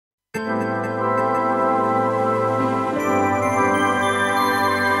Now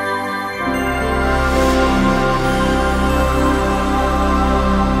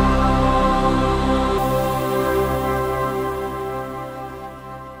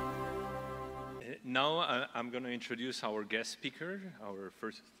I'm going to introduce our guest speaker, our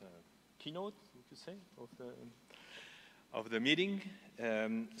first keynote, you could say, of the meeting.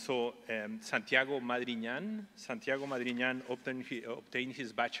 Santiago Madrinan. Santiago Madrinan obtained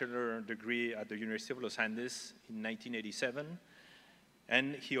his bachelor degree at the University of Los Andes in 1987,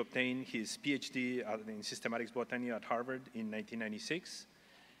 and he obtained his PhD in systematics botany at Harvard in 1996.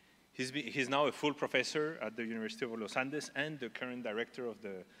 He's now a full professor at the University of Los Andes and the current director of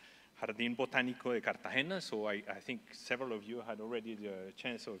the Jardín Botánico de Cartagena, so I think several of you had already the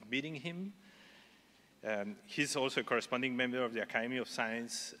chance of meeting him. He's also a corresponding member of the Academy of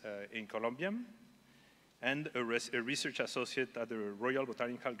Science in Colombia, and a research associate at the Royal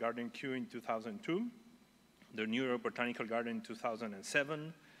Botanical Garden Kew in 2002, the New York Botanical Garden in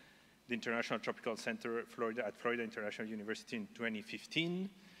 2007, the International Tropical Center at Florida International University in 2015,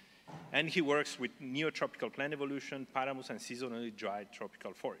 and he works with neotropical plant evolution, paramus, and seasonally dried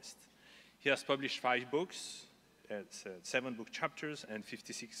tropical forests. He has published 5 books, 7 book chapters, and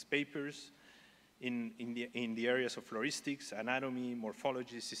 56 papers in the areas of floristics, anatomy,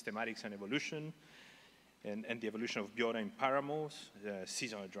 morphology, systematics, and evolution, and the evolution of biota in paramos,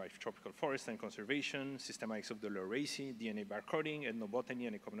 seasonal dried tropical forest and conservation, systematics of the Lauraceae, DNA barcoding, ethnobotany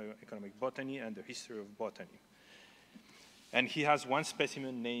and economic botany, and the history of botany. And he has 1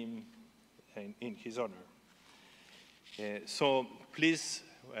 specimen named in his honor. So please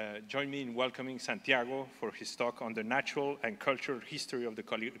join me in welcoming Santiago for his talk on the natural and cultural history of the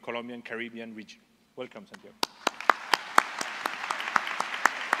Colombian Caribbean region. Welcome, Santiago.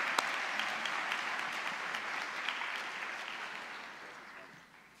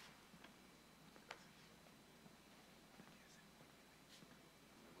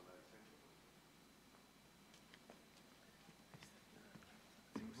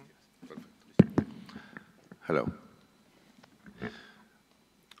 Hello.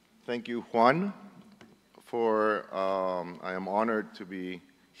 Thank you, Juan, I am honored to be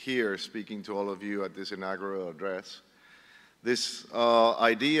here speaking to all of you at this inaugural address. This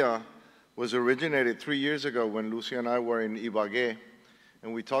idea was originated 3 years ago when Lucy and I were in Ibagué,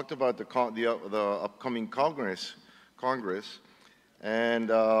 and we talked about the upcoming Congress, and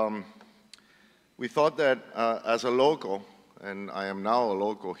we thought that as a local, and I am now a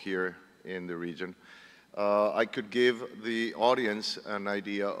local here in the region, I could give the audience an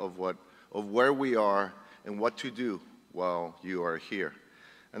idea of where we are and what to do while you are here.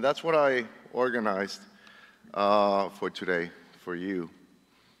 And that's what I organized for today, for you.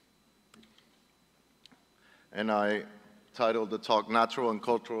 And I titled the talk, Natural and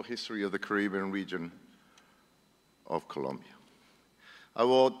Cultural History of the Caribbean Region of Colombia. I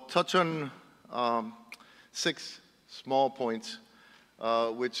will touch on 6 small points,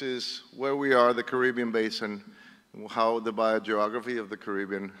 which is where we are, the Caribbean Basin, how the biogeography of the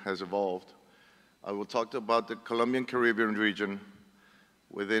Caribbean has evolved. I will talk about the Colombian Caribbean region,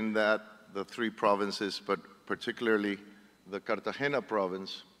 within that, the 3 provinces, but particularly the Cartagena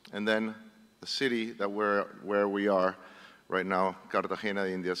province, and then the city that where we are right now, Cartagena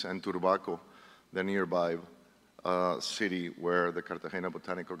de Indias, and Turbaco, the nearby city where the Cartagena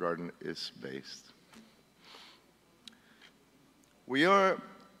Botanical Garden is based. We are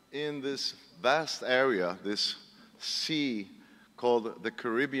in this vast area, this sea called the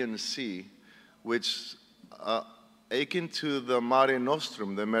Caribbean Sea, which akin to the Mare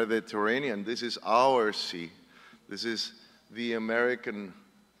Nostrum, the Mediterranean, this is our sea. This is the American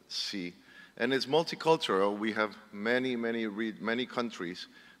Sea. And it's multicultural. We have many countries,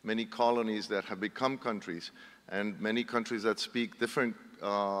 many colonies that have become countries, and many countries that speak different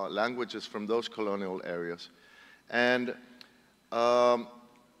languages from those colonial areas. And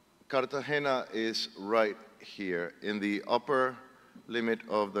Cartagena is right here in the upper limit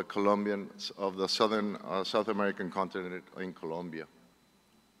of the South American continent in Colombia.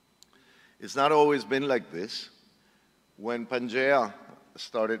 It's not always been like this. When Pangea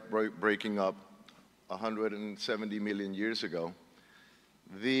started breaking up 170 million years ago,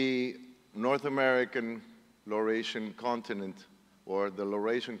 the North American Laurasian continent, or the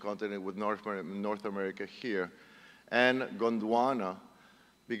Laurasian continent with North America here, and Gondwana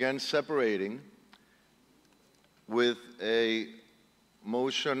began separating with a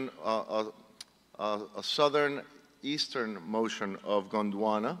motion, a southern eastern motion of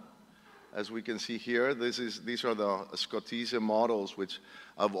Gondwana. As we can see here, these are the Scotese models, which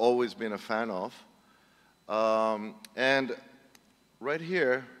I've always been a fan of. And right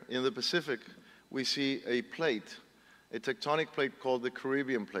here in the Pacific, we see a plate, a tectonic plate called the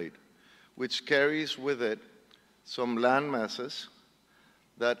Caribbean plate, which carries with it some land masses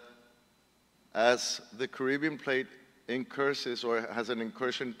that, as the Caribbean plate incurses or has an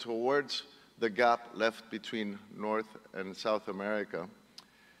incursion towards the gap left between North and South America,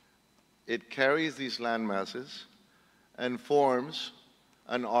 it carries these land masses and forms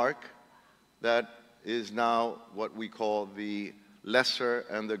an arc that is now what we call the Lesser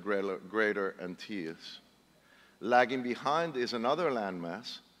and the Greater Antilles. Lagging behind is another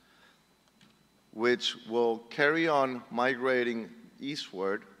landmass which will carry on migrating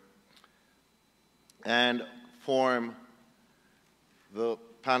eastward and form the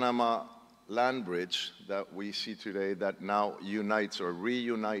Panama land bridge that we see today that now unites or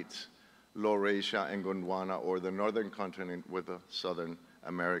reunites Laurasia and Gondwana, or the northern continent, with the Southern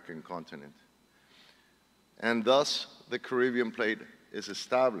American continent. And thus, the Caribbean plate is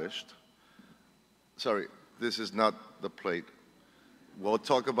established. Sorry, this is not the plate. We'll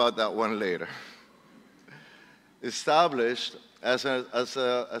talk about that one later. Established as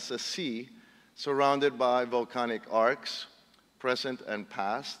a sea surrounded by volcanic arcs, present and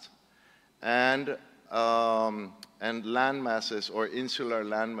past, and land masses or insular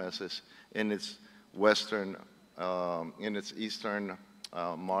land masses in its western, in its eastern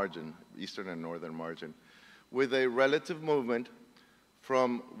margin, eastern and northern margin, with a relative movement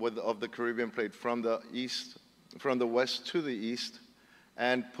of the Caribbean plate from the west to the east,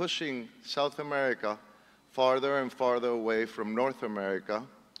 and pushing South America farther and farther away from North America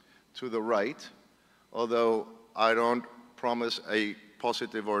to the right, although I don't promise a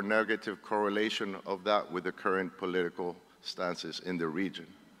positive or negative correlation of that with the current political stances in the region.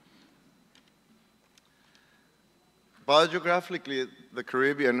 Biogeographically, the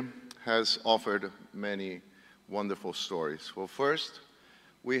Caribbean has offered many wonderful stories. Well, first,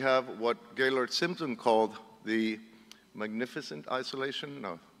 we have what Gaylord Simpson called the magnificent isolation,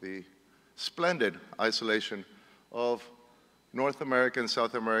 no, the splendid isolation of North America and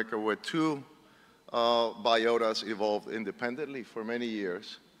South America, where two biotas evolved independently for many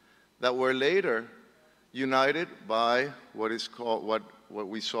years that were later united by what is called, what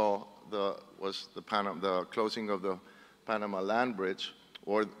we saw was the closing of the Panama land bridge,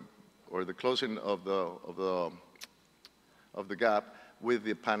 or the closing of the gap with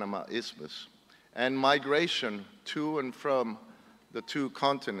the Panama Isthmus, and migration to and from the two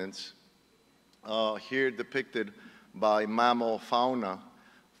continents, here depicted by mammal fauna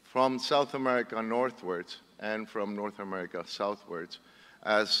from South America northwards and from North America southwards,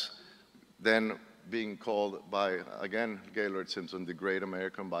 as then being called by, again, Gaylord Simpson, the Great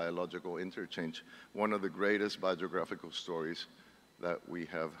American Biological Interchange, one of the greatest biogeographical stories that we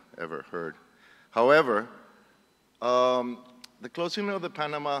have ever heard. However, the closing of the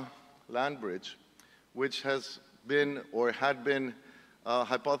Panama land bridge, which has been or had been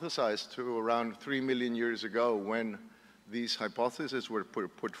hypothesized to around 3 million years ago when these hypotheses were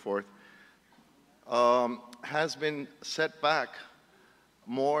put forth, has been set back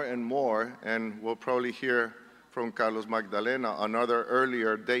more and more, and we'll probably hear from Carlos Magdalena another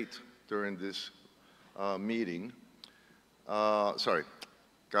earlier date during this meeting. Sorry,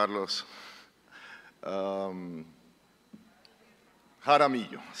 Carlos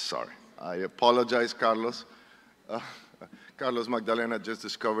Jaramillo, sorry. I apologize, Carlos. Carlos Magdalena just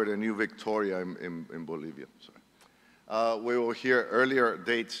discovered a new Victoria in Bolivia. Sorry. We will hear earlier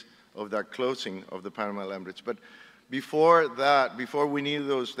dates of that closing of the Panama land bridge. But before that, before we knew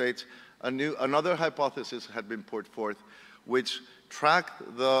those dates, another hypothesis had been put forth, which tracked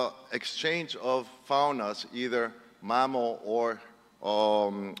the exchange of faunas, either mammal or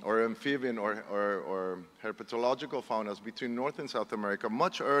amphibian or herpetological faunas between North and South America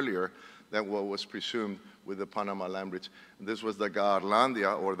much earlier than what was presumed with the Panama land bridge. This was the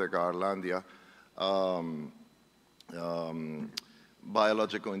Garlandia, or the Garlandia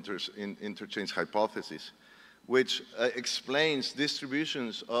biological interchange hypothesis, which explains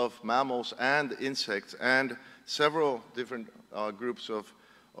distributions of mammals and insects and several different groups of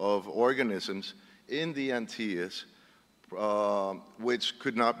organisms in the Antilles, which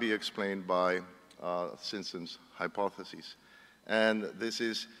could not be explained by Simpson's hypothesis. And this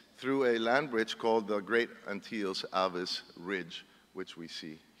is through a land bridge called the Great Antilles Aves Ridge, which we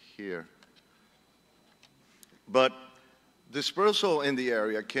see here. But dispersal in the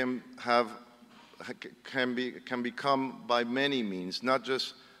area can become by many means, not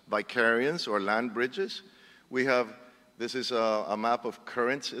just by carrions or land bridges. This is a map of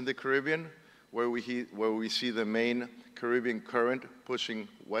currents in the Caribbean, where we see the main Caribbean current pushing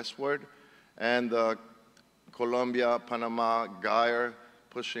westward, and the Colombia, Panama gyre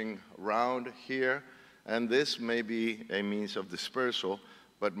pushing around here, and this may be a means of dispersal,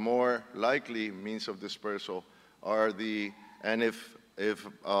 but more likely means of dispersal are and if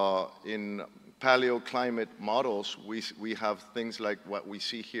in paleoclimate models, we have things like what we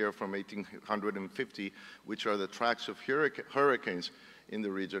see here from 1850, which are the tracks of hurricanes in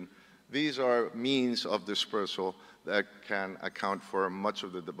the region. These are means of dispersal that can account for much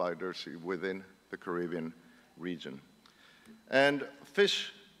of the biodiversity within the Caribbean region. And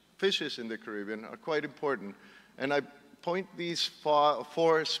fishes in the Caribbean are quite important. And I point these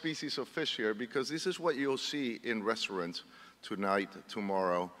four species of fish here because this is what you'll see in restaurants tonight,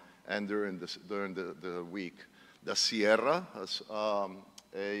 tomorrow, and during the week. The sierra,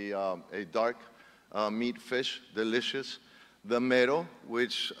 a dark meat fish, delicious. The mero,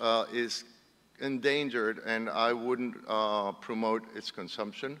 which is endangered, and I wouldn't promote its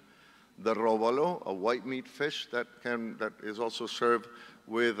consumption. The robalo, a white meat fish that is also served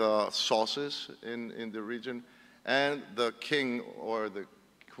with sauces in the region. And the king or the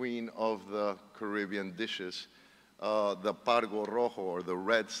queen of the Caribbean dishes, the pargo rojo, or the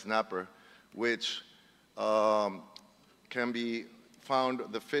red snapper, which can be found,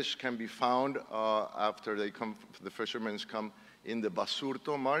 the fish can be found after the fishermen come in the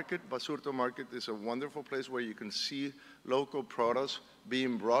Basurto market. Basurto market is a wonderful place where you can see local produce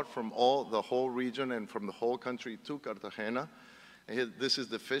being brought from the whole region and from the whole country to Cartagena. And this is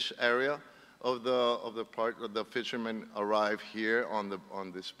the fish area of the part of the fishermen arrive here on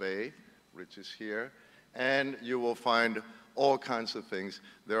this bay, which is here, and you will find all kinds of things.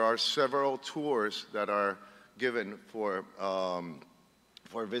 There are several tours that are given for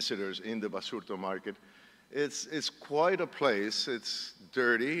visitors in the Basurto market. It's quite a place. It's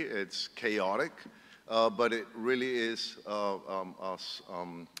dirty, it's chaotic, but it really is a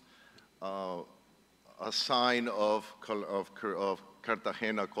sign of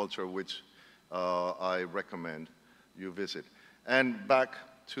Cartagena culture, which I recommend you visit. And back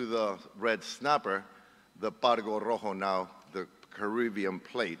to the red snapper, the pargo rojo now, the Caribbean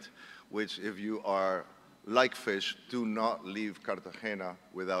plate, which if you are like fish, do not leave Cartagena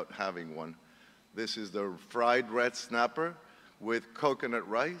without having one. This is the fried red snapper with coconut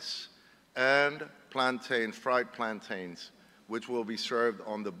rice and fried plantains, which will be served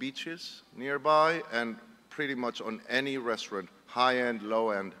on the beaches nearby and pretty much on any restaurant, high-end,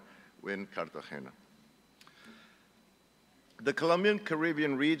 low-end, in Cartagena. The Colombian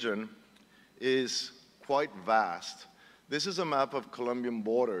Caribbean region is quite vast. This is a map of Colombian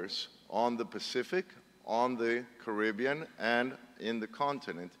borders on the Pacific, on the Caribbean, and in the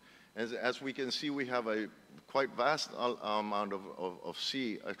continent. As we can see, we have a quite vast amount of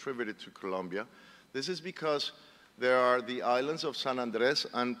sea attributed to Colombia. This is because there are the islands of San Andrés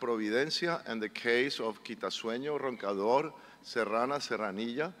and Providencia and the cays of Quitasueño, Roncador, Serrana,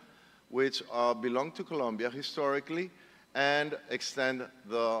 Serranilla, which belong to Colombia historically and extend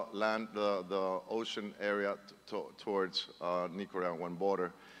the ocean area towards Nicaraguan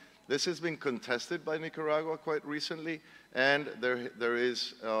border. This has been contested by Nicaragua quite recently, and there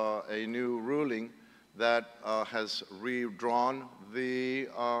is a new ruling that has redrawn the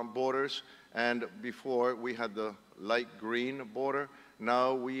borders. And before we had the light green border,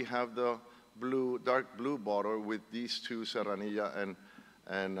 now we have the dark blue border with these two Serranilla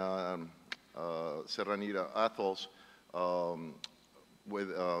and Serranilla atolls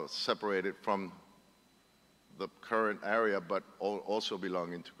separated from the current area, but also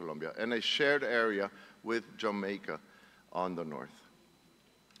belonging to Colombia, and a shared area with Jamaica on the north.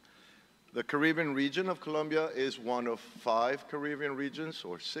 The Caribbean region of Colombia is one of 5 Caribbean regions,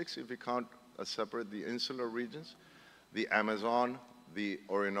 or 6 if you count separate the insular regions: the Amazon, the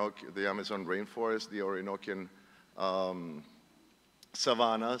Amazon rainforest, the Orinoquian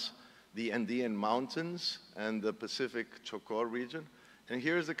savannas, the Andean mountains, and the Pacific Chocó region. And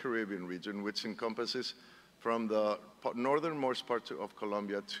here's the Caribbean region, which encompasses from the northernmost part of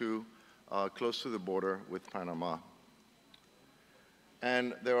Colombia to close to the border with Panama.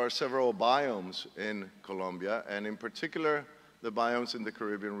 And there are several biomes in Colombia, and in particular, the biomes in the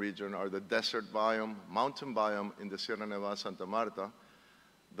Caribbean region are the desert biome, mountain biome in the Sierra Nevada, Santa Marta.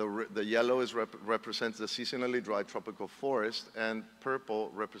 The yellow represents the seasonally dry tropical forest, and purple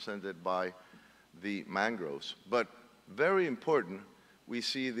represented by the mangroves. But very important, we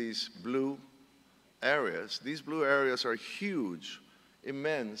see these blue areas. These blue areas are huge,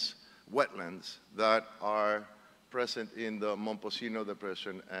 immense wetlands that are present in the Momposino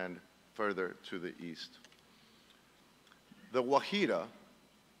Depression and further to the east. The Guajira,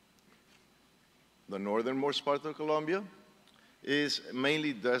 the northernmost part of Colombia, is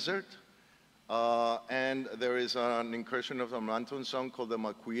mainly desert, And there is an incursion of the mountain song called the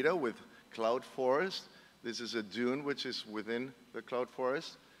Maquira with cloud forest. This is a dune which is within the cloud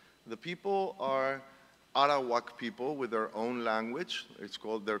forest. The people are Arawak people with their own language.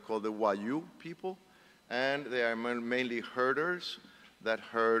 They're called the Wayu people. And they are mainly herders that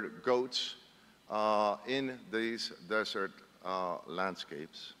herd goats in these desert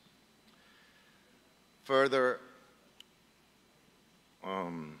landscapes. Further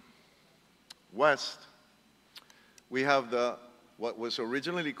west, we have what was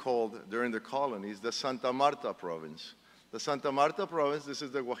originally called during the colonies the Santa Marta province. The Santa Marta province, this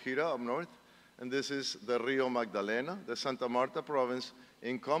is the Guajira up north, and this is the Rio Magdalena. The Santa Marta province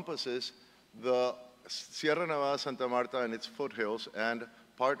encompasses the Sierra Nevada Santa Marta and its foothills and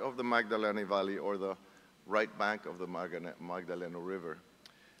part of the Magdalena Valley, or the right bank of the Magdalena River.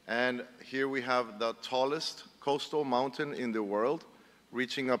 And here we have the tallest coastal mountain in the world,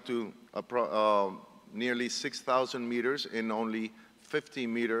 reaching up to nearly 6,000 meters in only 50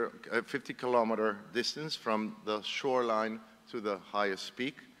 kilometer distance from the shoreline to the highest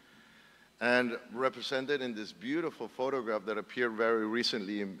peak, and represented in this beautiful photograph that appeared very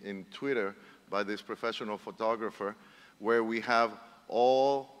recently in Twitter by this professional photographer, where we have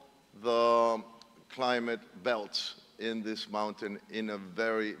all the climate belts in this mountain in a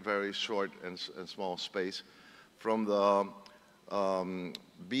very, very short and small space, from the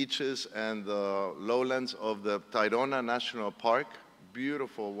beaches and the lowlands of the Madrinan-Natural Park,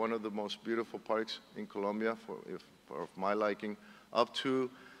 beautiful, one of the most beautiful parks in Colombia for my liking, up to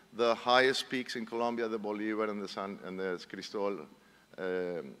the highest peaks in Colombia, the Bolivar and the Cristobal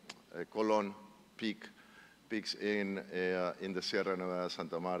Colón peaks in the Sierra Nevada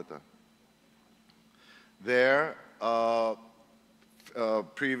Santa Marta. There,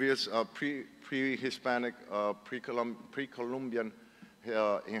 pre-Hispanic, pre-Colombian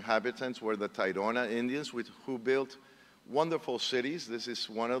inhabitants were the Tairona Indians, who built wonderful cities. This is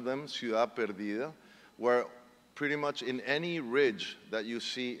one of them, Ciudad Perdida, where pretty much in any ridge that you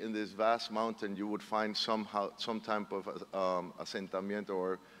see in this vast mountain, you would find some type of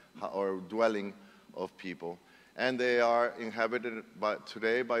asentamiento or dwelling of people. And they are inhabited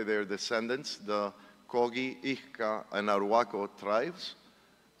today by their descendants, the Kogi, Ixca, and Arhuaco tribes,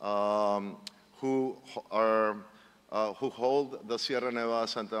 who hold the Sierra Nevada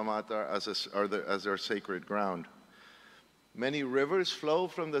Santa Marta as their sacred ground. Many rivers flow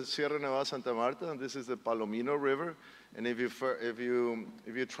from the Sierra Nevada Santa Marta, and this is the Palomino River. And if you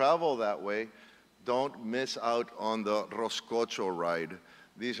travel that way, don't miss out on the Roscocho ride.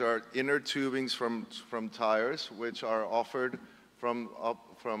 These are inner tubings from tires, which are offered from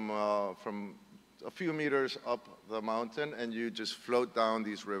a few meters up the mountain, and you just float down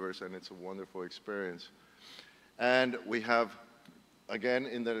these rivers, and it's a wonderful experience. And we have, again,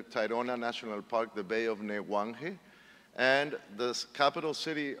 in the Tairona National Park, the Bay of Neguanje, and the capital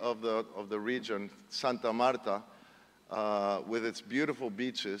city of the region, Santa Marta, with its beautiful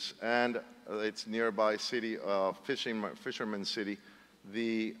beaches, and its nearby city, fisherman city,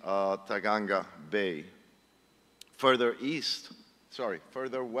 the Taganga Bay. Further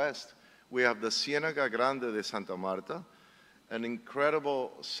west, we have the Ciénaga Grande de Santa Marta, an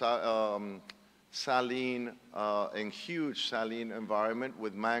incredible saline and huge saline environment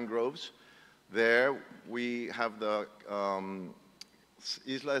with mangroves. There we have the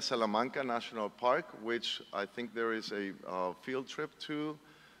Isla de Salamanca National Park, which I think there is a field trip to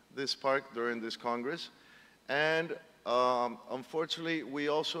this park during this Congress. And unfortunately, we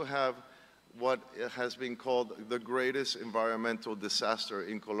also have what has been called the greatest environmental disaster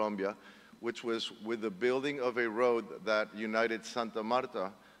in Colombia, which was with the building of a road that united Santa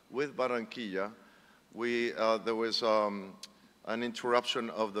Marta with Barranquilla. There was an interruption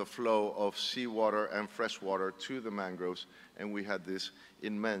of the flow of seawater and fresh water to the mangroves, and we had this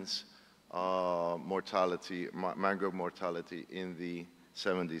immense mangrove mortality in the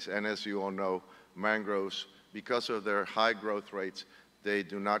 70s. And as you all know, mangroves, because of their high growth rates, they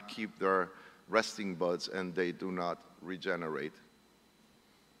do not keep their resting buds and they do not regenerate.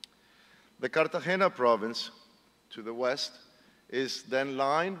 The Cartagena province, to the west, is then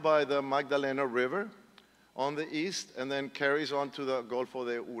lined by the Magdalena River on the east, and then carries on to the Golfo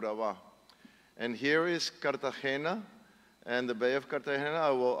de Urabá. And here is Cartagena and the Bay of Cartagena.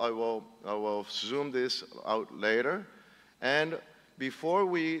 I will zoom this out later. And before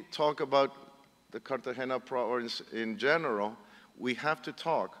we talk about the Cartagena province in general, we have to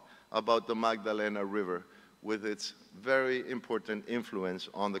talk about the Magdalena River with its very important influence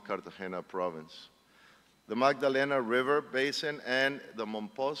on the Cartagena province. The Magdalena River Basin and the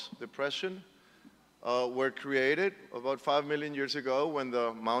Mompos Depression were created about 5 million years ago when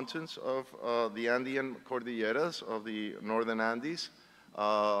the mountains of the Andean Cordilleras of the northern Andes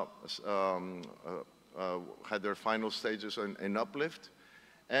had their final stages in uplift.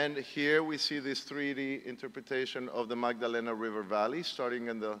 And here we see this 3D interpretation of the Magdalena River Valley, starting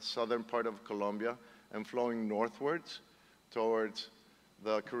in the southern part of Colombia and flowing northwards towards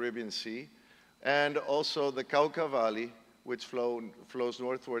the Caribbean Sea. And also the Cauca Valley, which flows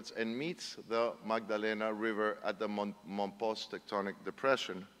northwards and meets the Magdalena River at the Mompox tectonic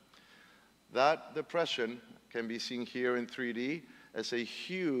depression. That depression can be seen here in 3D as a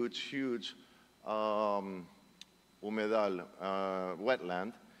huge, huge humedal,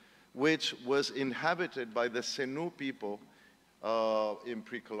 wetland, which was inhabited by the Zenú people in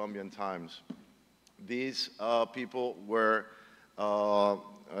pre-Columbian times. These people were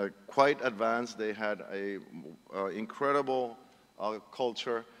quite advanced. They had an incredible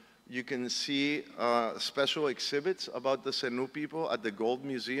culture. You can see special exhibits about the Zenú people at the Gold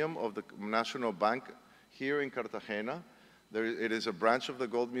Museum of the National Bank here in Cartagena. It is a branch of the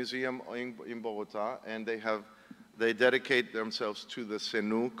Gold Museum in Bogotá, and they dedicate themselves to the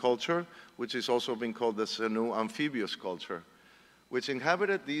Zenú culture, which is also being called the Zenú amphibious culture, which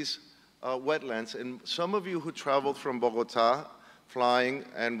inhabited these wetlands. And some of you who traveled from Bogotá flying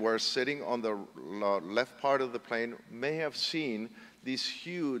and were sitting on the left part of the plane may have seen these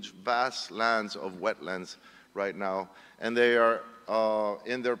huge, vast lands of wetlands right now. And they are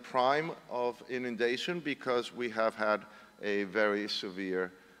in their prime of inundation because we have had a very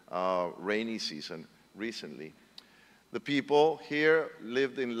severe rainy season recently. The people here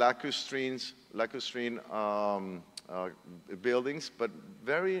lived in lacustrine buildings, but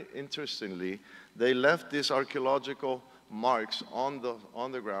very interestingly, they left these archaeological marks on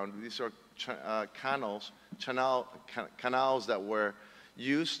the ground. These are canals that were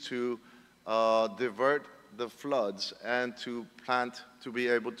used to divert the floods and to be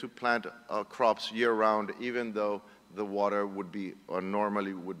able to plant crops year-round, even though the water would be, or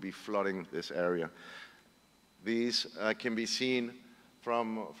normally would be, flooding this area. These can be seen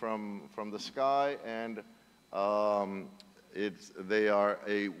from the sky, and they are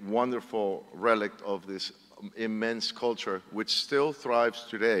a wonderful relic of this immense culture, which still thrives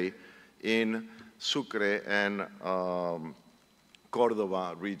today in Sucre and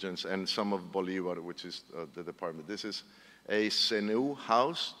Córdoba regions, and some of Bolívar, which is the department. This is a Zenú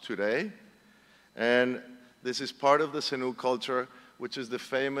house today, and this is part of the Zenú culture, which is the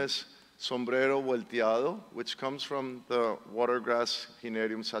famous sombrero volteado, which comes from the watergrass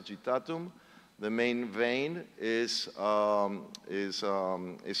Hinerium sagittatum. The main vein is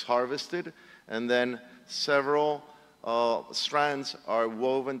harvested, and then several strands are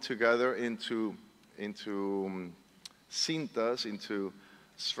woven together into cintas, into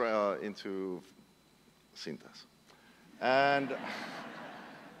cintas.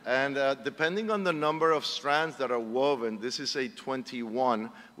 And depending on the number of strands that are woven, this is a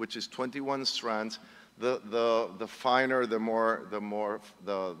 21, which is 21 strands. The finer, the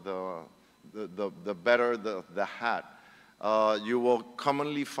better the hat. You will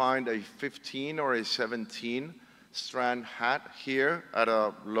commonly find a 15 or a 17 strand hat here at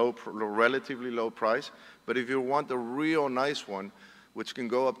a relatively low price. But if you want a real nice one, which can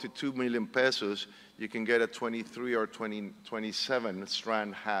go up to 2 million pesos, you can get a 23 or 27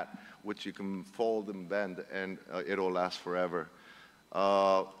 strand hat, which you can fold and bend, and it'll last forever.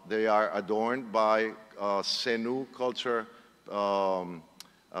 They are adorned by Zenú culture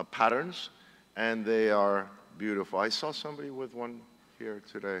patterns, and they are beautiful. I saw somebody with one here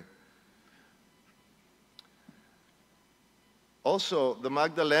today. Also, the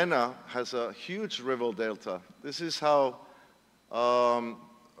Magdalena has a huge river delta. This is how Humboldt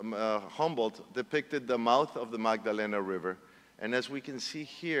depicted the mouth of the Magdalena River. And as we can see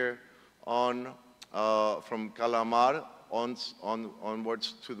here, from Calamar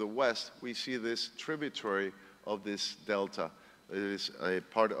onwards to the west, we see this tributary of this delta. It is a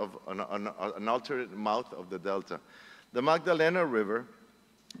part of an alternate mouth of the delta. The Magdalena River,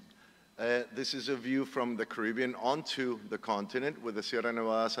 this is a view from the Caribbean onto the continent with the Sierra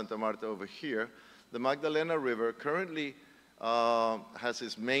Nevada, Santa Marta over here. The Magdalena River currently has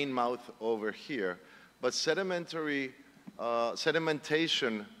its main mouth over here, but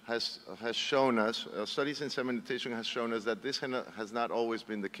sedimentation has shown us, studies in sedimentation has shown us that this has not always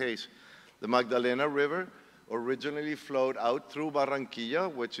been the case. The Magdalena River originally flowed out through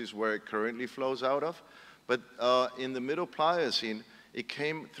Barranquilla, which is where it currently flows out of, but in the Middle Pliocene, it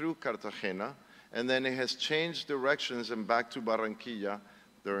came through Cartagena, and then it has changed directions and back to Barranquilla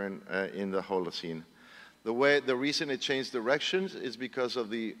in the Holocene. The reason it changed directions is because of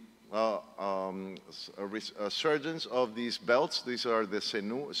the resurgence of these belts. These are the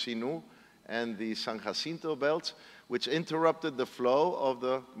Sinu and the San Jacinto belts, which interrupted the flow of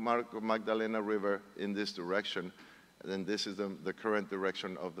the Magdalena River in this direction. And this is the current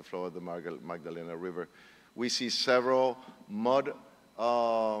direction of the flow of the Magdalena River. We see several mud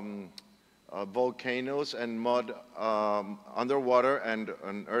volcanoes and mud underwater and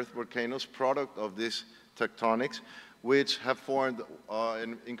earth volcanoes, product of these tectonics, which have formed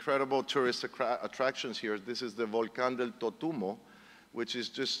incredible tourist attractions here. This is the Volcán del Totumo, which is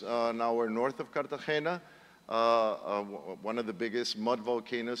just an hour north of Cartagena, one of the biggest mud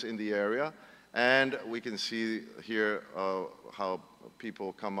volcanoes in the area. And we can see here how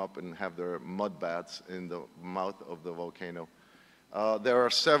people come up and have their mud baths in the mouth of the volcano. There are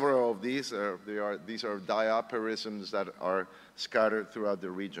several of these. These are diaparisms that are scattered throughout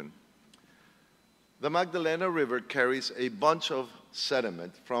the region. The Magdalena River carries a bunch of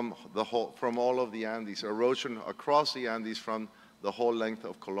sediment from all of the Andes, erosion across the Andes from the whole length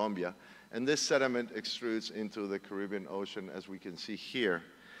of Colombia. And this sediment extrudes into the Caribbean Ocean, as we can see here.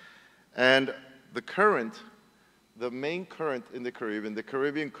 And the current, the main current in the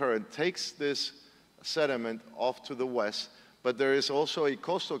Caribbean current, takes this sediment off to the west, but there is also a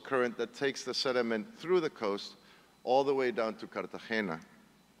coastal current that takes the sediment through the coast all the way down to Cartagena.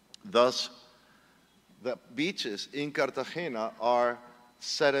 Thus, the beaches in Cartagena are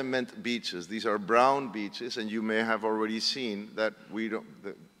sediment beaches. These are brown beaches, and you may have already seen that we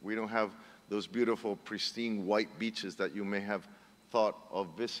don't have those beautiful, pristine white beaches that you may have thought of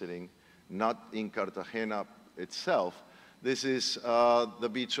visiting, not in Cartagena itself. This is the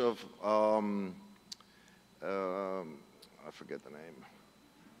beach of, I forget the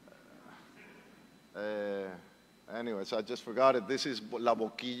name. Anyways, I just forgot it. This is La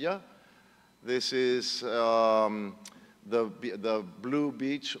Boquilla. This is the blue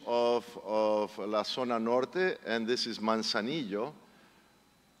beach of La Zona Norte, and this is Manzanillo.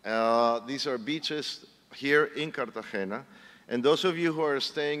 These are beaches here in Cartagena. And those of you who are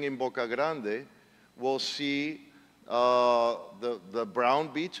staying in Boca Grande will see the brown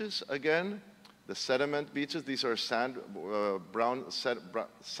beaches again, the sediment beaches. These are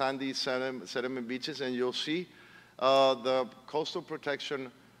sandy sediment beaches, and you'll see the coastal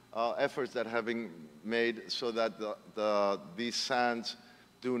protection efforts that have been made so that these sands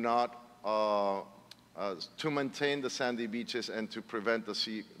do not, to maintain the sandy beaches and to prevent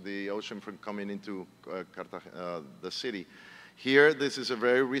the ocean from coming into the city. Here, this is a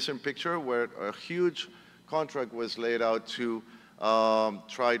very recent picture where a huge contract was laid out to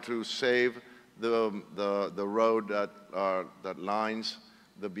try to save the road that lines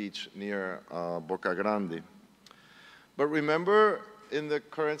the beach near Boca Grande. But remember, in the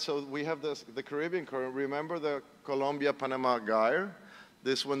current, so we have the Caribbean current. Remember the Colombia-Panama gyre,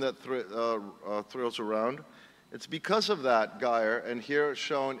 this one that thrills around? It's because of that gyre, and here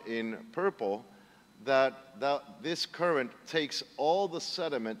shown in purple, that this current takes all the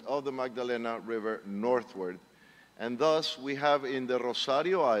sediment of the Magdalena River northward. And thus, we have in the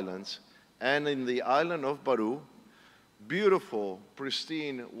Rosario Islands and in the island of Baru, beautiful,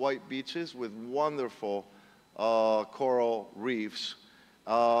 pristine white beaches with wonderful coral reefs.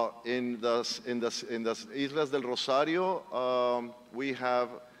 In the Islas del Rosario,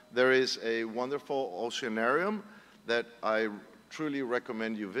 there is a wonderful oceanarium that I truly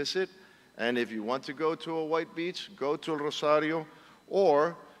recommend you visit. And if you want to go to a white beach, go to Rosario,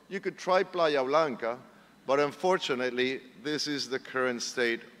 or you could try Playa Blanca, but unfortunately, this is the current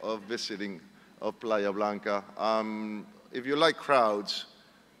state of visiting of Playa Blanca. If you like crowds,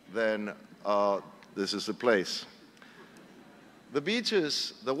 then this is the place. The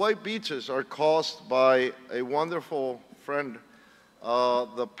beaches, the white beaches, are caused by a wonderful friend,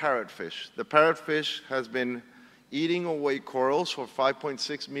 the parrotfish. The parrotfish has been eating away corals for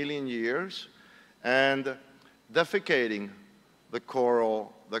 5.6 million years and defecating the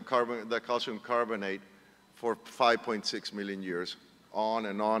coral, the calcium carbonate, for 5.6 million years, on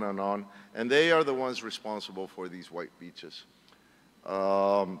and on and on. And they are the ones responsible for these white beaches.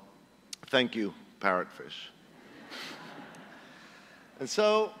 Thank you, parrotfish. And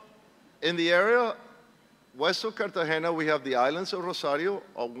so, in the area west of Cartagena, we have the islands of Rosario,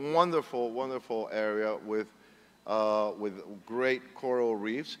 a wonderful, wonderful area with great coral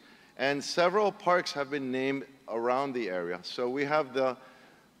reefs. And several parks have been named around the area. So we have the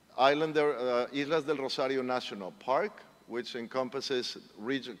Islas del Rosario National Park, which encompasses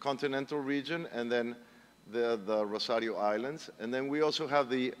continental region and then the Rosario Islands. And then we also have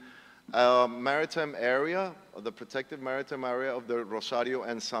the maritime area, the protected maritime area of the Rosario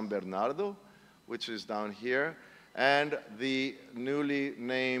and San Bernardo, which is down here. and the newly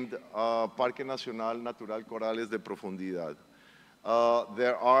named Parque Nacional Natural Corales de Profundidad.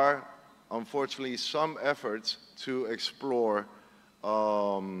 There are, unfortunately, some efforts to explore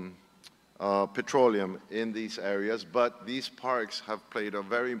petroleum in these areas, but these parks have played a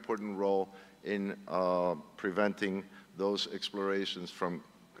very important role in preventing those explorations from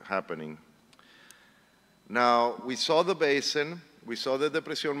happening. Now, we saw the basin, we saw the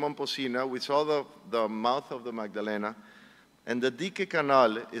Depresión Momposina, we saw the mouth of the Magdalena, and the Dique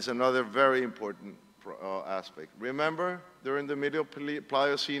Canal is another very important aspect. Remember, during the Middle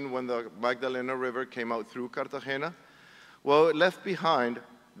Pliocene, when the Magdalena River came out through Cartagena? Well, it left behind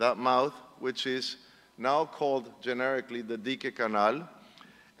that mouth, which is now called generically the Dique Canal,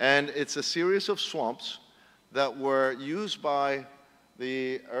 and it's a series of swamps that were used by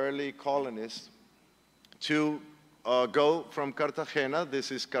the early colonists to go from Cartagena.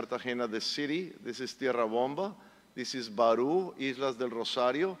 This is Cartagena, the city. This is Tierra Bomba. This is Barú, Islas del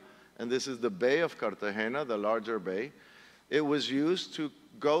Rosario, and this is the Bay of Cartagena, the larger bay. It was used to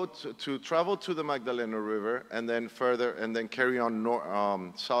go to travel to the Magdalena River and then further, and then carry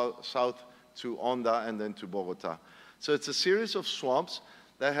on south to Honda and then to Bogota. So it's a series of swamps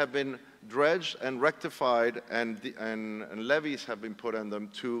that have been dredged and rectified, and levees have been put on them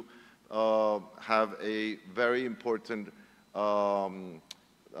to have a very important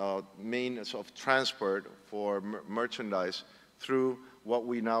means of transport for merchandise through what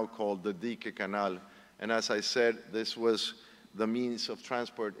we now call the Dique Canal. And as I said, this was the means of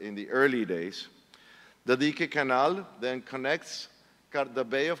transport in the early days. The Dique Canal then connects the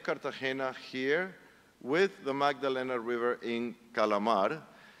Bay of Cartagena here with the Magdalena River in Calamar,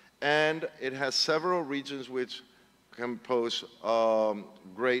 and it has several regions which can pose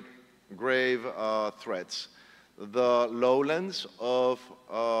grave threats. The lowlands of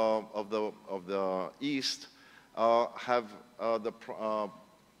the east have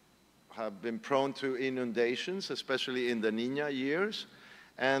been prone to inundations, especially in the Niña years,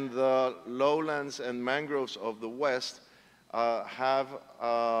 and the lowlands and mangroves of the west have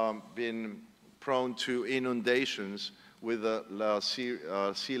been prone to inundations with the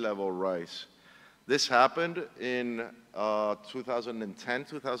sea level rise. This happened in 2010,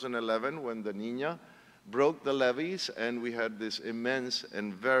 2011, when the Niña broke the levees, and we had this immense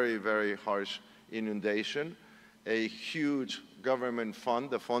and very, very harsh inundation. A huge government fund,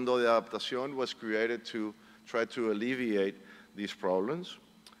 the Fondo de Adaptación, was created to try to alleviate these problems.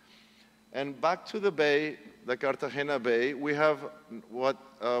 And back to the bay, the Cartagena Bay, we have what,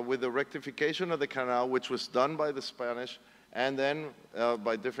 with the rectification of the canal, which was done by the Spanish, and then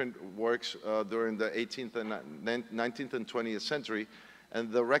by different works during the 18th and 19th and 20th century,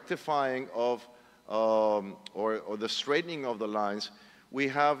 and the rectifying of, or the straightening of the lines, we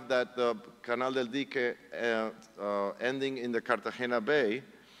have that the Canal del Dique ending in the Cartagena Bay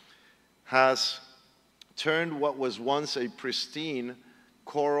has turned what was once a pristine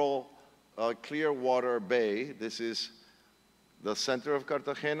coral clear water bay. This is the center of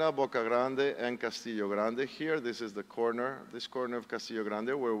Cartagena, Boca Grande, and Castillo Grande here. This is the corner, this corner of Castillo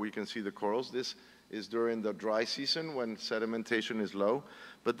Grande where we can see the corals. This is during the dry season when sedimentation is low.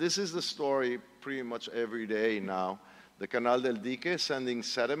 But this is the story pretty much every day now. The Canal del Dique sending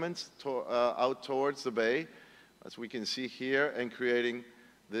sediments out towards the bay, as we can see here, and creating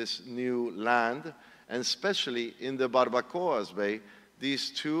this new land. And especially in the Barbacoas Bay,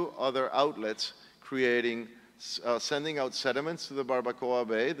 these two other outlets creating, sending out sediments to the Barbacoa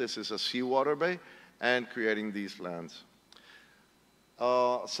Bay. This is a seawater bay, and creating these lands.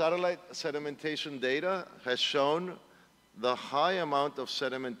 Satellite sedimentation data has shown the high amount of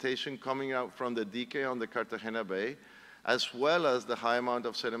sedimentation coming out from the dique on the Cartagena Bay, as well as the high amount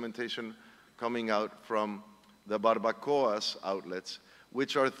of sedimentation coming out from the Barbacoas outlets,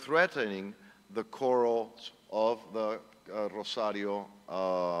 which are threatening the corals of the Rosario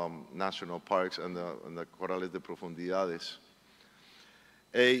National Parks and the Corales de Profundidades.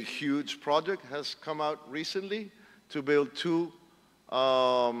 A huge project has come out recently to build two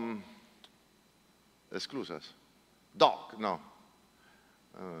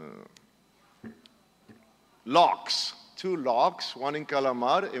locks, two locks, one in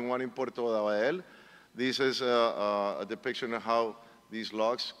Calamar and one in Puerto de Abadel. This is a depiction of how these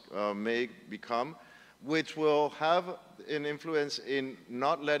locks may become, which will have an influence in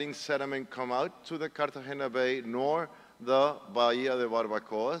not letting sediment come out to the Cartagena Bay nor the Bahia de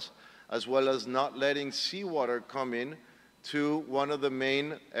Barbacoas, as well as not letting seawater come in to one of the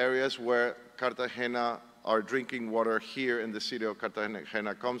main areas where Cartagena, our drinking water here in the city of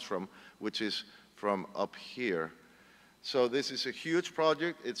Cartagena comes from, which is from up here. So this is a huge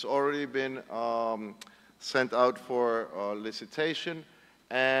project. It's already been sent out for licitation,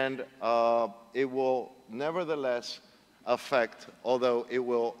 and it will nevertheless affect, although it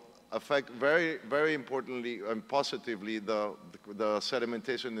will affect very, very importantly and positively the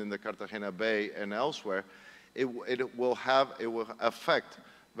sedimentation in the Cartagena Bay and elsewhere, it will affect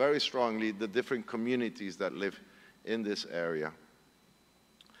very strongly the different communities that live in this area.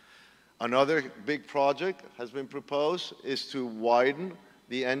 Another big project has been proposed is to widen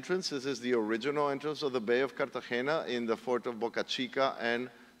the entrance. This is the original entrance of the Bay of Cartagena in the Fort of Boca Chica and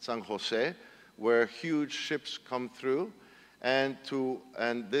San Jose, where huge ships come through, and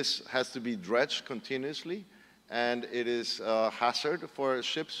this has to be dredged continuously, and it is a hazard for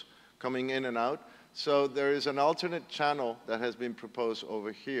ships coming in and out. So there is an alternate channel that has been proposed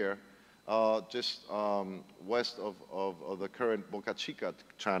over here, just west of the current Boca Chica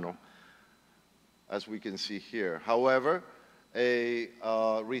channel, as we can see here. However, a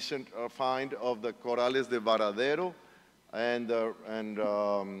recent find of the corales de Varadero and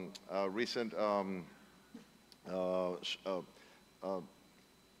recent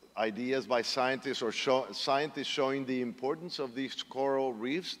ideas by scientists or scientists showing the importance of these coral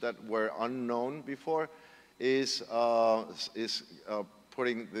reefs that were unknown before is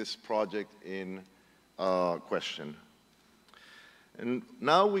putting this project in question. And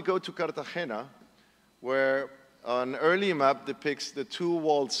now we go to Cartagena, where an early map depicts the two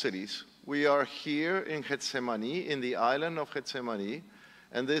walled cities. We are here in Getsemani, in the island of Getsemani,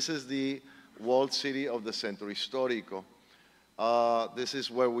 and this is the walled city of the Centro Histórico. This is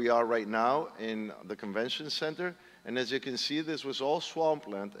where we are right now in the convention center, and as you can see, this was all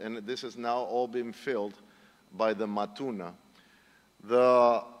swampland, and this has now all been filled by the Matuna.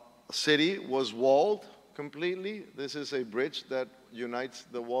 The city was walled completely. This is a bridge that unites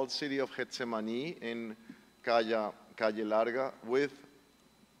the walled city of Getsemani in Calle Larga with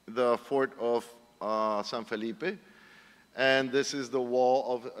the fort of San Felipe. And this is the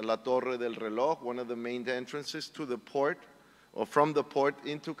wall of La Torre del Reloj, one of the main entrances to the port, or from the port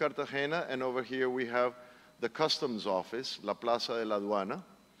into Cartagena. And over here we have the customs office, La Plaza de la Aduana.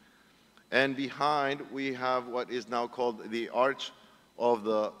 And behind we have what is now called the Arch of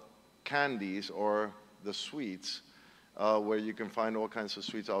the Candies, or the sweets, where you can find all kinds of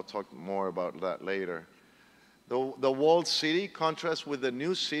sweets. I'll talk more about that later. The walled city contrasts with the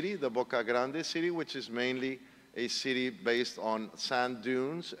new city, the Boca Grande city, which is mainly a city based on sand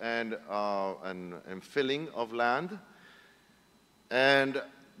dunes and filling of land. And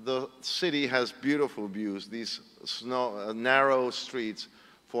the city has beautiful views. These narrow streets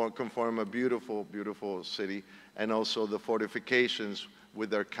can form a beautiful, beautiful city. And also the fortifications with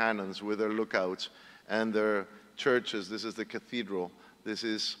their cannons, with their lookouts, and their churches. This is the cathedral. This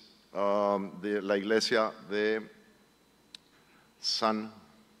is la Iglesia de San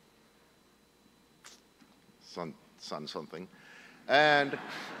something. And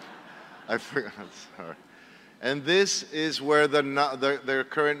I forgot, sorry. And this is where their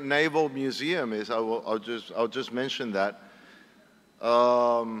current naval museum is. I'll just mention that.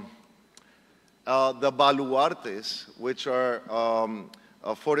 The baluartes, which are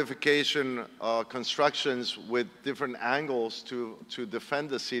fortification constructions with different angles to defend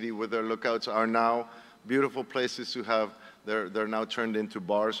the city with their lookouts, are now beautiful places to have. They're now turned into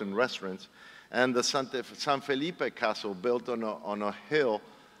bars and restaurants. And the San Felipe Castle, built on a hill,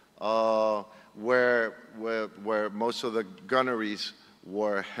 where most of the gunneries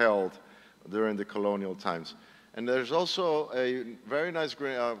were held during the colonial times. And there's also a very nice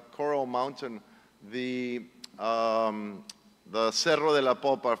coral mountain, the Cerro de la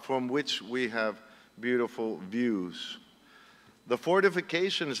Popa, from which we have beautiful views. The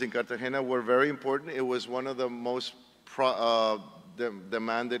fortifications in Cartagena were very important. It was one of the most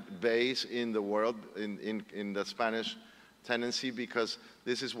demanded bays in the world in the Spanish tenancy, because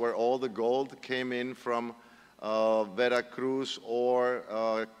this is where all the gold came in from Veracruz or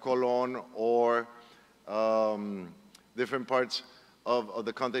Colón or different parts of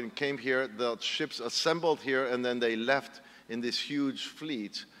the continent came here. The ships assembled here, and then they left in this huge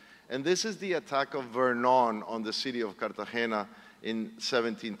fleet. And this is the attack of Vernon on the city of Cartagena in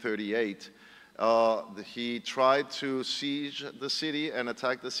 1738. He tried to siege the city and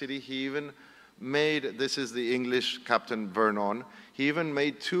attack the city. He even made, this is the English Captain Vernon, he even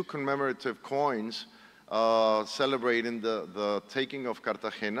made 2 commemorative coins celebrating the taking of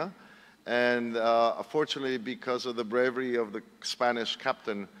Cartagena. And unfortunately, because of the bravery of the Spanish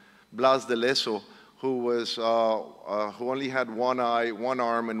captain, Blas de Leso, who only had one eye, one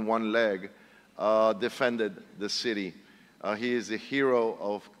arm, and one leg, defended the city. He is the hero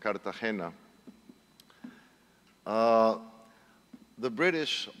of Cartagena. The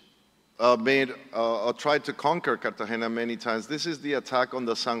British tried to conquer Cartagena many times. This is the attack on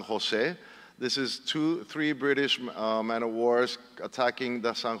the San Jose. This is three British man-of-wars attacking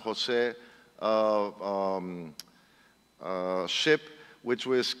the San Jose ship, which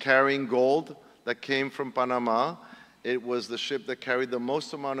was carrying gold that came from Panama. It was the ship that carried the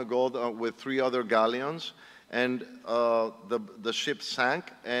most amount of gold with 3 other galleons, and the ship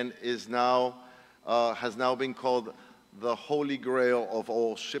sank and is now has now been called the Holy Grail of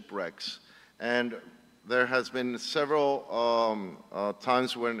all shipwrecks. And there has been several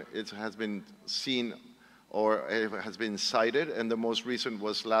times when it has been seen or it has been cited, and the most recent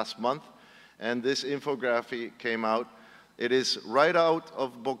was last month. And this infographic came out. It is right out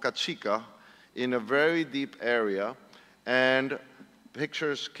of Boca Chica in a very deep area, and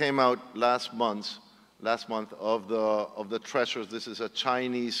pictures came out last month of the treasures. This is a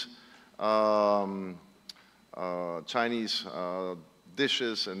Chinese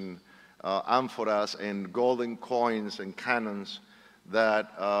dishes and amphoras and golden coins and cannons that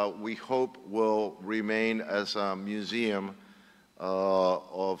we hope will remain as a museum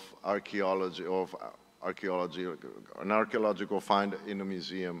of archaeology, an archaeological find in a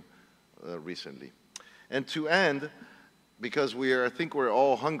museum recently. And to end, because I think we're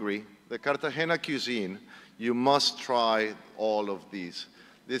all hungry, the Cartagena cuisine, you must try all of these.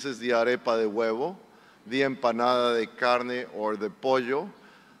 This is the arepa de huevo, the empanada de carne or de pollo,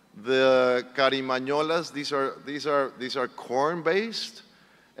 the carimañolas. These are corn-based,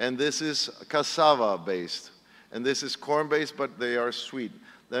 and this is cassava-based. And this is corn-based, but they are sweet.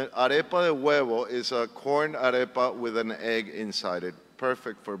 The arepa de huevo is a corn arepa with an egg inside it,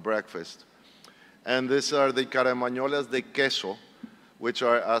 perfect for breakfast. And these are the carimañolas de queso, which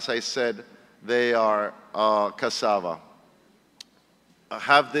are, as I said, they are cassava.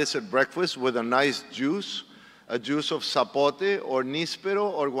 Have this at breakfast with a nice juice, a juice of zapote or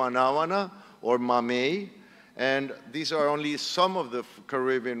níspero or guanábana or mamey. And these are only some of the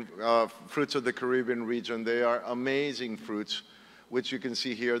Caribbean fruits of the Caribbean region. They are amazing fruits, which you can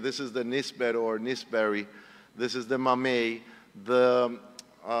see here. This is the níspero or nísberry. This is the mamey, the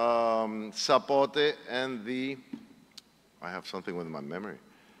zapote, and the, I have something with my memory,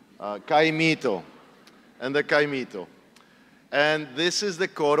 caimito, and the caimito. And this is the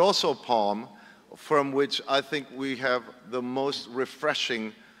corozo palm, from which I think we have the most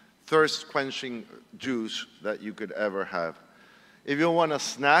refreshing, thirst-quenching juice that you could ever have. If you want a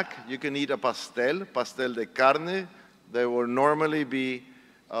snack, you can eat a pastel de carne. There will normally be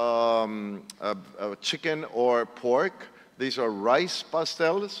a chicken or pork. These are rice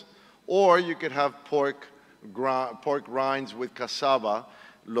pastels. Or you could have pork rinds with cassava,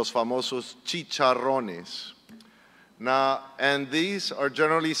 los famosos chicharrones. Now, and these are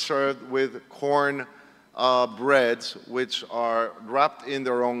generally served with corn breads, which are wrapped in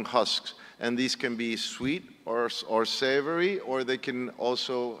their own husks. And these can be sweet or savory, or they can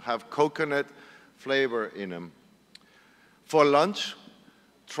also have coconut flavor in them. For lunch,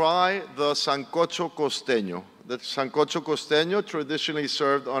 try the sancocho costeño. The sancocho costeño, traditionally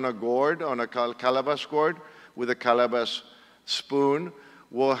served on a gourd, on a calabash gourd, with a calabash spoon,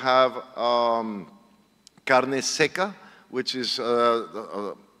 will have carne seca, which is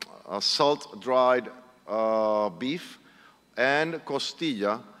a salt-dried beef, and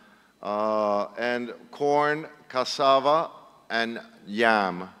costilla, and corn, cassava, and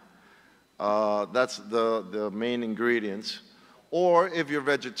yam. That's the main ingredients. Or if you're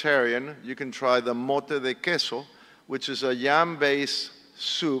vegetarian, you can try the mote de queso, which is a yam-based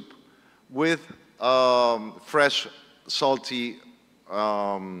soup with fresh, salty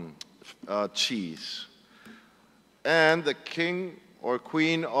cheese. And the king or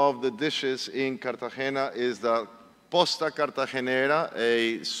queen of the dishes in Cartagena is the posta cartagenera,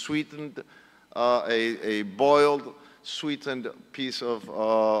 a sweetened, a boiled, sweetened piece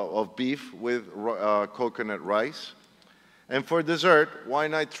of beef with coconut rice. And for dessert, why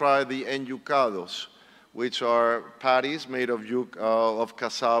not try the enyucados, which are patties made of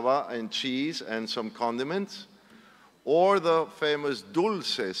cassava and cheese and some condiments, or the famous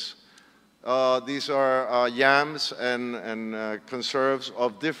dulces. These are yams and conserves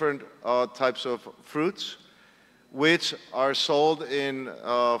of different types of fruits, which are sold in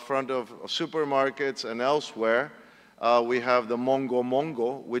front of supermarkets and elsewhere. We have the mongo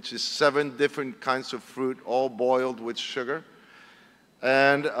mongo, which is 7 different kinds of fruit, all boiled with sugar.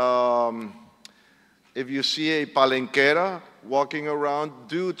 And if you see a palenquera walking around,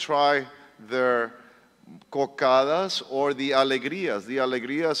 do try their cocadas or the alegrías. The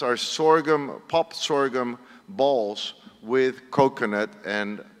alegrías are sorghum, popped sorghum balls with coconut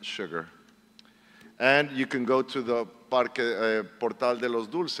and sugar. And you can go to the Portal de los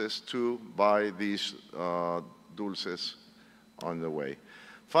Dulces to buy these dulces on the way.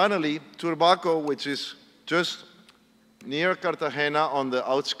 Finally, Turbaco, which is just near Cartagena on the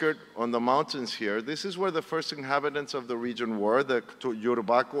outskirts, on the mountains here. This is where the first inhabitants of the region were, the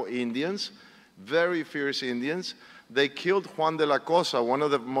Turbaco Indians, very fierce Indians. They killed Juan de la Cosa, one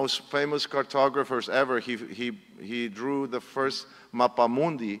of the most famous cartographers ever. He drew the first Mapa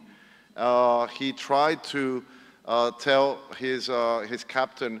Mundi. He tried to tell his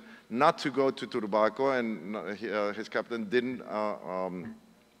captain not to go to Turbaco, and his captain didn't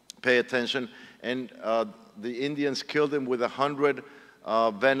pay attention, and the Indians killed him with 100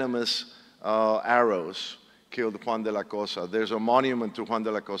 venomous arrows, killed Juan de la Cosa. There's a monument to Juan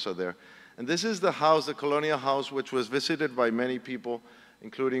de la Cosa there. And this is the house, the colonial house, which was visited by many people,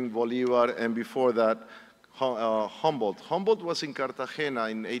 including Bolivar, and before that, Humboldt. Humboldt was in Cartagena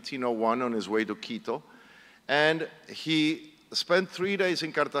in 1801 on his way to Quito, and he spent 3 days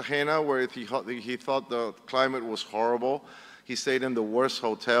in Cartagena where he thought the climate was horrible. He stayed in the worst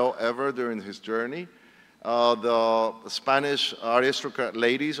hotel ever during his journey. The Spanish aristocrat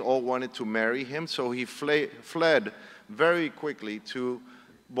ladies all wanted to marry him, so he fled very quickly to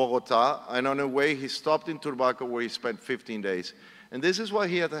Bogota, and on the way he stopped in Turbaco where he spent 15 days. And this is what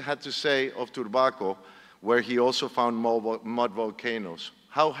he had to say of Turbaco, where he also found mud volcanoes.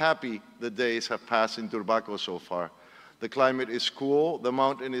 How happy the days have passed in Turbaco so far. The climate is cool, the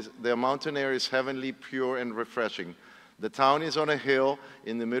mountain air is heavenly, pure, and refreshing. The town is on a hill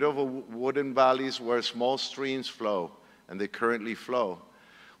in the middle of wooden valleys where small streams flow, and they currently flow.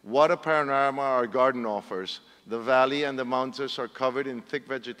 What a panorama our garden offers. The valley and the mountains are covered in thick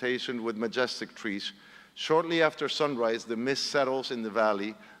vegetation with majestic trees. Shortly after sunrise, the mist settles in the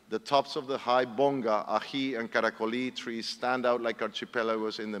valley. The tops of the high bonga, ají, and caracolí trees stand out like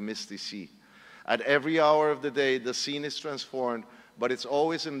archipelagos in the misty sea. At every hour of the day, the scene is transformed, but it's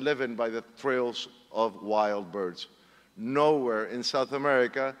always enlivened by the thrills of wild birds. Nowhere in South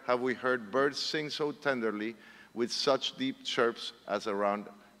America have we heard birds sing so tenderly with such deep chirps as around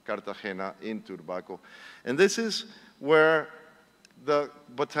Cartagena in Turbaco. And this is where the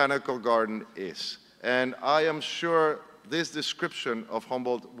botanical garden is. And I am sure this description of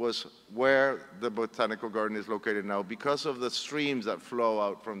Humboldt was where the botanical garden is located now because of the streams that flow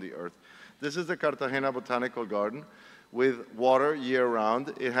out from the earth. This is the Cartagena Botanical Garden with water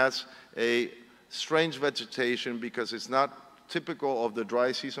year-round. It has a strange vegetation because it's not typical of the dry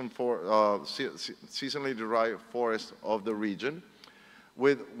seasonally dry forest of the region,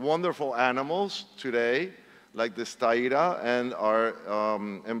 with wonderful animals today, like the staira and our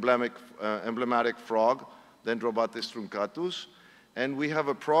emblematic frog, Dendrobates truncatus. And we have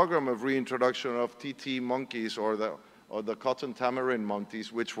a program of reintroduction of TT monkeys, or the cotton tamarin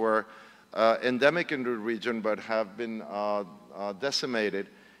monkeys, which were endemic in the region but have been decimated.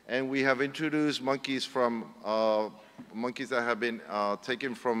 And we have introduced monkeys monkeys that have been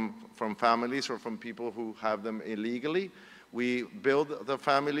taken from families or from people who have them illegally. We build the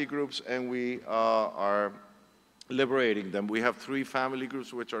family groups, and we are liberating them. We have 3 family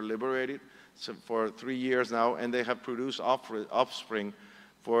groups which are liberated for 3 years now, and they have produced offspring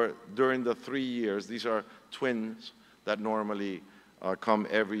during the 3 years. These are twins that normally come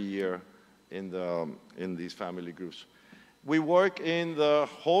every year in these family groups. We work in the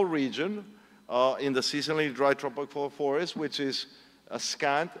whole region, in the seasonally dry tropical forest, which is a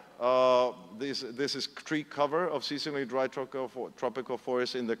scant. This is tree cover of seasonally dry tropical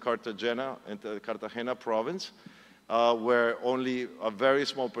forest in the Cartagena province, where only a very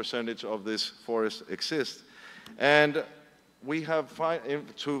small percentage of this forest exists. And we have,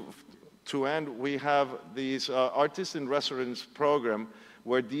 to end, we have these Artists in Residence program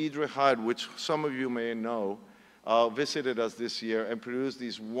where Deidre Hyde, which some of you may know, visited us this year and produced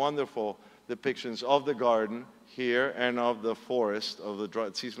these wonderful depictions of the garden here and of the forest, of the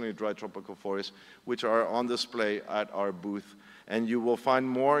seasonally dry tropical forest, which are on display at our booth. And you will find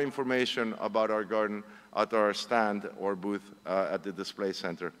more information about our garden at our stand or booth at the display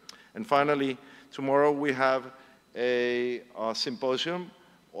center. And finally, tomorrow we have a symposium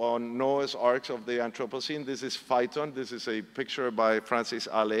on Noah's Arks of the Anthropocene. This is Phaeton. This is a picture by Francis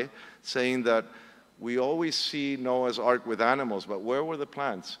Allais saying that we always see Noah's Ark with animals, but where were the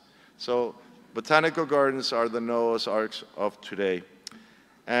plants? So botanical gardens are the Noah's Arks of today.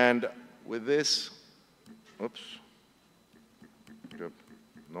 And with this, oops,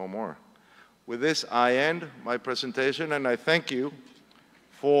 no more. With this, I end my presentation, and I thank you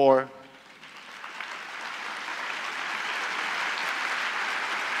for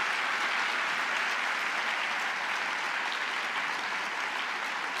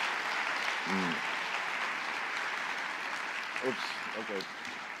Oops, okay.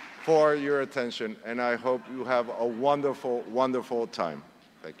 For your attention, and I hope you have a wonderful, wonderful time.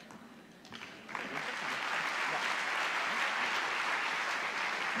 Thank you.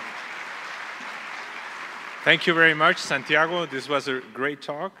 Thank you very much, Santiago. This was a great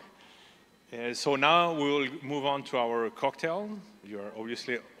talk. So now we will move on to our cocktail. You are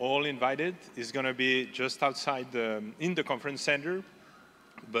obviously all invited. It's going to be just outside in the conference center,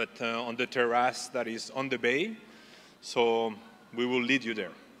 but on the terrace that is on the bay. So we will lead you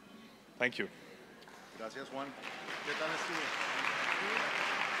there. Thank you. Gracias, Juan. ¿Qué tal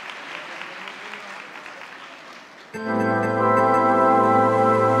estuvo?